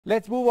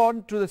Let's move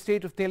on to the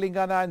state of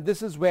Telangana, and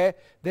this is where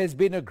there's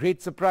been a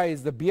great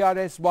surprise. The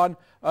BRS won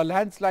a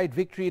landslide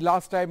victory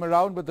last time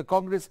around, but the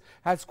Congress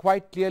has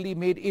quite clearly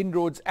made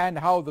inroads. And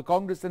how? The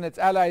Congress and its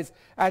allies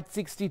at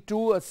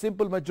 62, a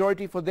simple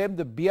majority for them.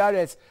 The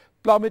BRS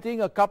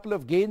plummeting, a couple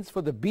of gains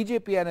for the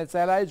BJP and its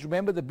allies.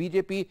 Remember, the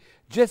BJP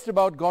just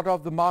about got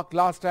off the mark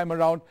last time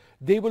around.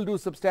 They will do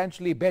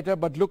substantially better,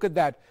 but look at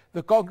that.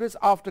 The Congress,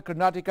 after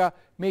Karnataka,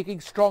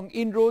 making strong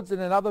inroads in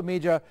another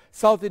major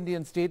South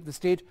Indian state, the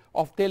state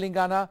of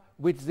Telangana,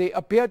 which they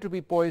appear to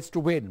be poised to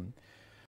win.